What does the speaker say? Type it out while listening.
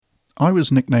I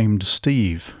was nicknamed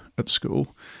Steve at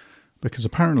school because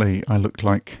apparently I looked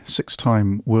like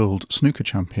six-time world snooker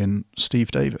champion Steve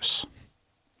Davis,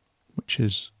 which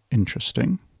is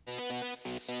interesting.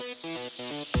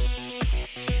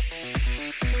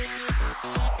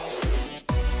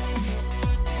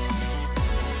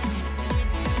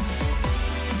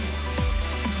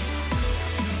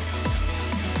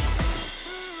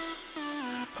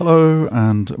 Hello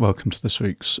and welcome to this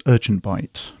week's Urgent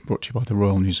Bite, brought to you by the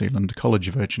Royal New Zealand College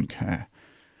of Urgent Care.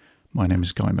 My name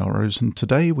is Guy Melrose and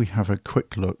today we have a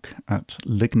quick look at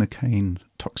lignocaine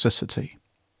toxicity.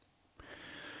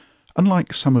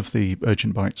 Unlike some of the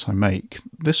Urgent Bites I make,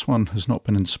 this one has not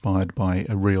been inspired by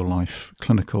a real-life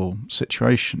clinical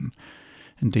situation.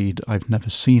 Indeed, I've never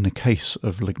seen a case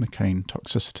of lignocaine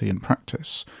toxicity in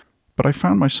practice. But I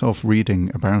found myself reading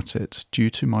about it due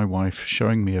to my wife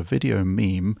showing me a video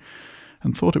meme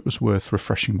and thought it was worth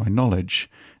refreshing my knowledge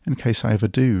in case I ever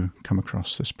do come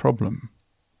across this problem.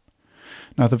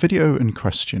 Now, the video in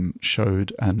question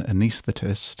showed an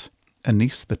anaesthetist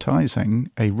anaesthetising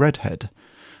a redhead,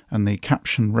 and the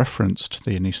caption referenced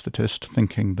the anaesthetist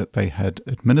thinking that they had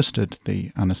administered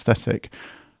the anaesthetic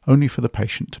only for the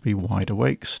patient to be wide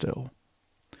awake still.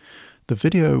 The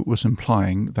video was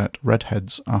implying that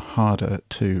redheads are harder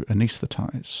to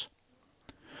anaesthetise.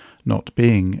 Not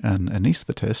being an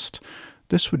anaesthetist,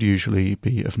 this would usually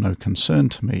be of no concern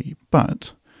to me,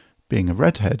 but being a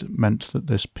redhead meant that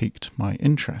this piqued my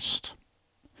interest.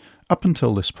 Up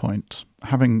until this point,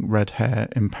 having red hair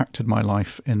impacted my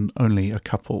life in only a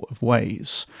couple of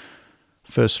ways.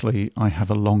 Firstly, I have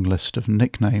a long list of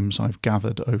nicknames I've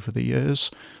gathered over the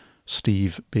years,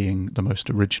 Steve being the most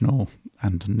original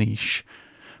and niche,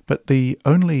 but the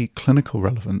only clinical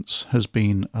relevance has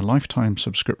been a lifetime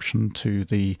subscription to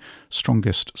the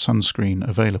strongest sunscreen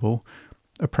available,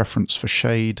 a preference for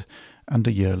shade, and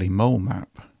a yearly mole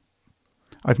map.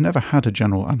 I've never had a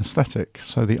general anaesthetic,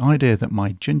 so the idea that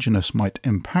my gingerness might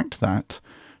impact that,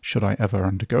 should I ever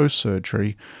undergo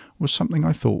surgery, was something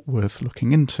I thought worth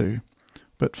looking into,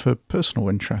 but for personal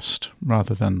interest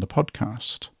rather than the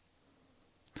podcast.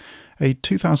 A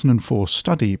 2004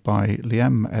 study by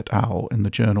Liem et al. In the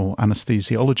journal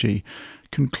Anesthesiology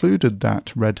concluded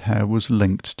that red hair was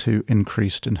linked to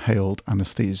increased inhaled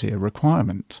anaesthesia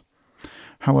requirement.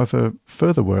 However,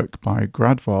 further work by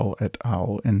Gradval et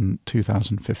al. In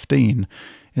 2015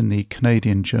 in the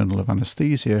Canadian Journal of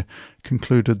Anaesthesia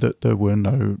concluded that there were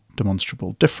no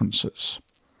demonstrable differences.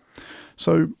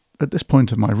 So, at this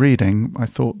point of my reading, I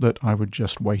thought that I would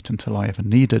just wait until I ever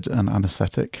needed an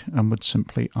anaesthetic and would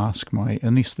simply ask my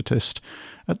anaesthetist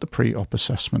at the pre-op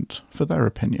assessment for their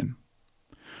opinion.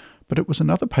 But it was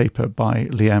another paper by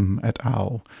Liem et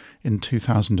al. In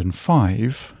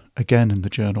 2005, again in the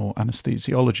journal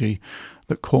Anesthesiology,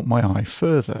 that caught my eye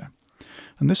further.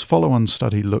 And this follow-on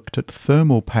study looked at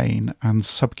thermal pain and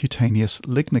subcutaneous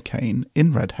lignocaine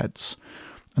in redheads,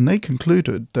 and they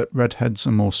concluded that redheads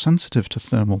are more sensitive to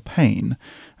thermal pain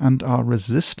and are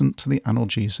resistant to the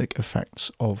analgesic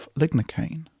effects of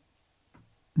lignocaine.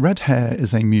 Red hair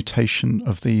is a mutation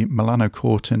of the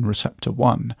melanocortin receptor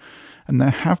 1, and there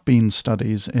have been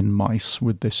studies in mice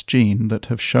with this gene that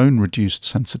have shown reduced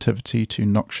sensitivity to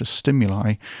noxious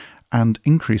stimuli and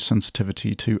increased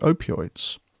sensitivity to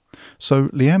opioids. So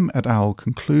Liem et al.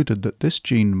 Concluded that this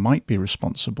gene might be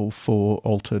responsible for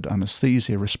altered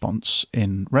anaesthesia response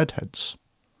in redheads.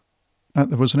 Now,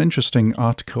 there was an interesting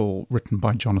article written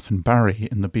by Jonathan Barry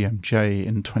in the BMJ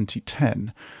in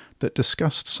 2010 that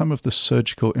discussed some of the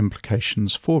surgical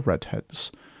implications for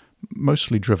redheads,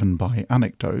 mostly driven by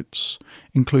anecdotes,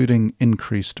 including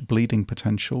increased bleeding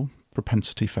potential,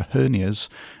 propensity for hernias,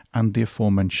 and the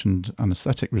aforementioned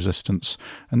anaesthetic resistance,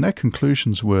 and their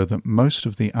conclusions were that most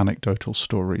of the anecdotal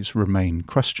stories remain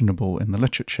questionable in the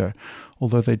literature,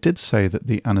 although they did say that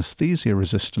the anaesthesia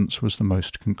resistance was the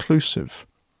most conclusive.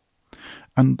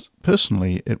 And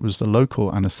personally, it was the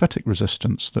local anaesthetic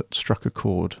resistance that struck a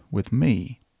chord with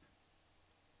me.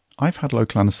 I've had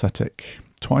local anaesthetic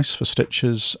twice for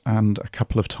stitches and a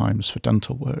couple of times for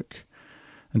dental work.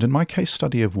 And in my case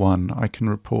study of one, I can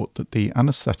report that the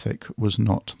anaesthetic was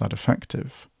not that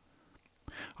effective.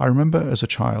 I remember as a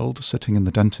child sitting in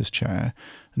the dentist chair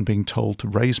and being told to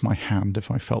raise my hand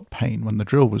if I felt pain when the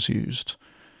drill was used,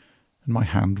 and my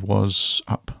hand was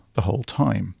up the whole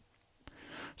time.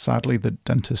 Sadly, the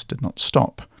dentist did not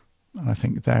stop, and I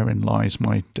think therein lies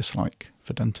my dislike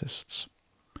for dentists.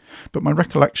 But my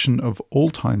recollection of all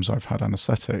times I've had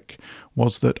anaesthetic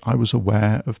was that I was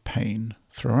aware of pain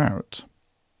throughout.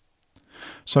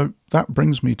 So that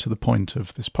brings me to the point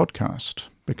of this podcast,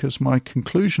 because my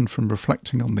conclusion from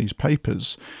reflecting on these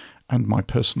papers and my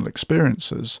personal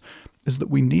experiences is that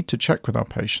we need to check with our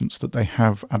patients that they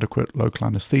have adequate local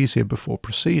anaesthesia before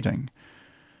proceeding.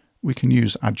 We can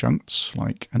use adjuncts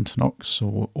like Entonox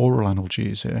or oral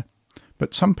analgesia,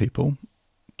 but some people,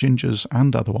 gingers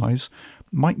and otherwise,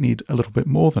 might need a little bit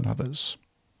more than others.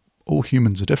 All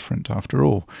humans are different after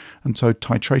all, and so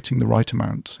titrating the right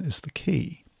amount is the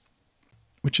key.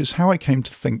 Which is how I came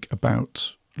to think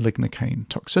about lignocaine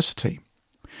toxicity.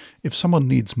 If someone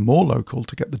needs more local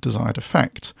to get the desired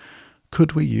effect,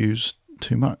 could we use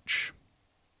too much?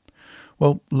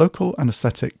 Well, local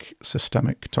anaesthetic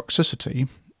systemic toxicity,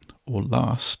 or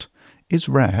LAST, is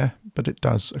rare, but it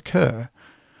does occur.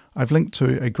 I've linked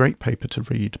to a great paper to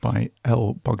read by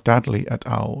L. Bogdadli et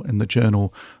al. In the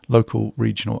journal Local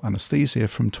Regional Anaesthesia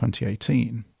from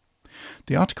 2018.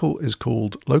 The article is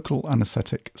called Local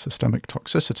Anaesthetic Systemic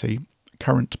Toxicity,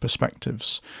 Current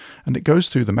Perspectives, and it goes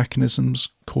through the mechanisms,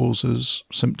 causes,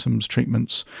 symptoms,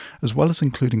 treatments, as well as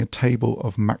including a table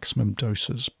of maximum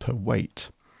doses per weight.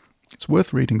 It's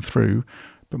worth reading through,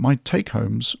 but my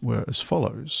take-homes were as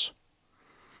follows.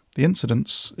 The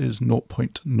incidence is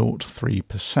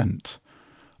 0.03%.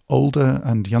 Older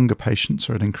and younger patients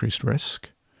are at increased risk.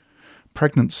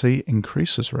 Pregnancy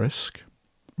increases risk.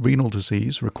 Renal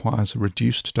disease requires a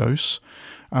reduced dose,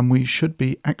 and we should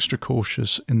be extra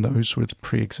cautious in those with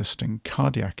pre-existing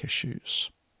cardiac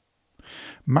issues.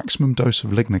 Maximum dose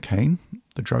of lignocaine,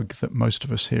 the drug that most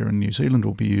of us here in New Zealand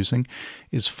will be using,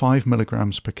 is 5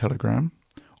 milligrams per kilogram,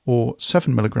 or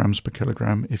 7 milligrams per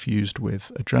kilogram if used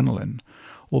with adrenaline,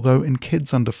 although in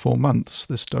kids under 4 months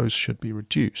this dose should be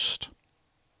reduced.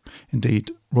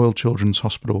 Indeed, Royal Children's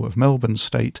Hospital of Melbourne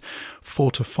state 4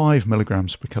 to 5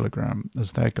 milligrams per kilogram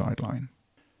as their guideline.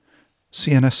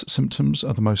 CNS symptoms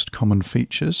are the most common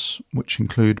features, which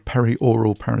include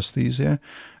perioral paresthesia,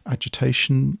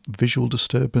 agitation, visual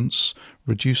disturbance,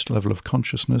 reduced level of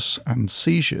consciousness, and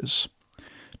seizures.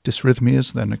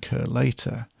 Dysrhythmias then occur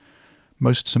later.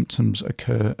 Most symptoms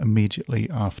occur immediately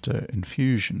after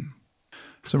infusion.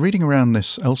 So reading around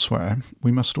this elsewhere,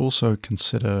 we must also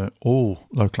consider all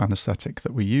local anaesthetic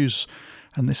that we use,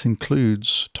 and this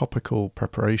includes topical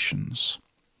preparations.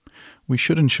 We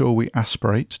should ensure we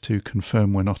aspirate to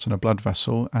confirm we're not in a blood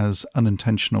vessel, as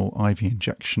unintentional IV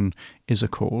injection is a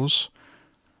cause.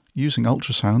 Using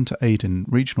ultrasound to aid in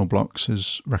regional blocks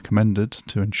is recommended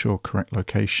to ensure correct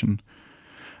location.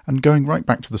 And going right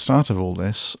back to the start of all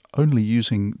this, only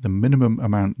using the minimum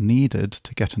amount needed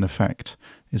to get an effect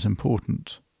is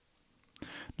important.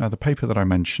 Now, the paper that I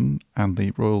mentioned and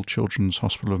the Royal Children's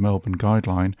Hospital of Melbourne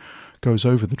guideline goes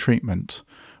over the treatment,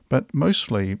 but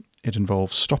mostly it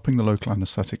involves stopping the local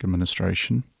anaesthetic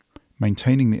administration,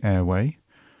 maintaining the airway,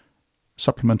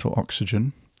 supplemental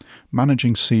oxygen,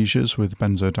 managing seizures with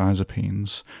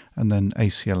benzodiazepines, and then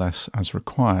ACLS as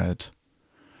required.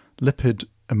 Lipid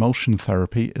emulsion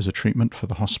therapy is a treatment for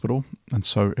the hospital, and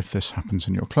so if this happens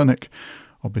in your clinic,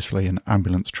 obviously an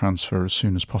ambulance transfer as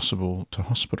soon as possible to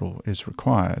hospital is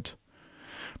required.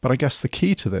 But I guess the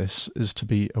key to this is to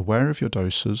be aware of your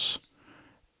doses,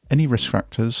 any risk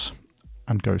factors,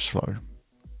 and go slow.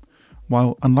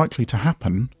 While unlikely to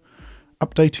happen,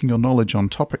 updating your knowledge on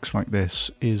topics like this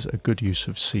is a good use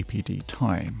of CPD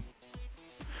time.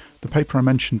 The paper I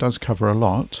mentioned does cover a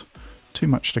lot, too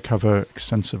much to cover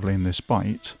extensively in this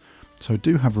bite, so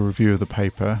do have a review of the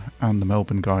paper and the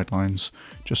Melbourne guidelines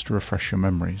just to refresh your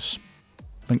memories.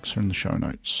 Links are in the show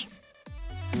notes.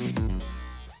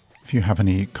 If you have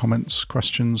any comments,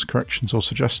 questions, corrections or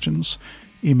suggestions,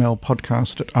 email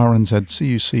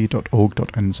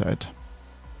podcast@rnzcuc.org.nz.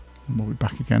 And we'll be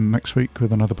back again next week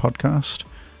with another podcast.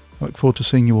 I look forward to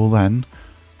seeing you all then,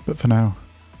 but for now,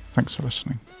 thanks for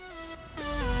listening.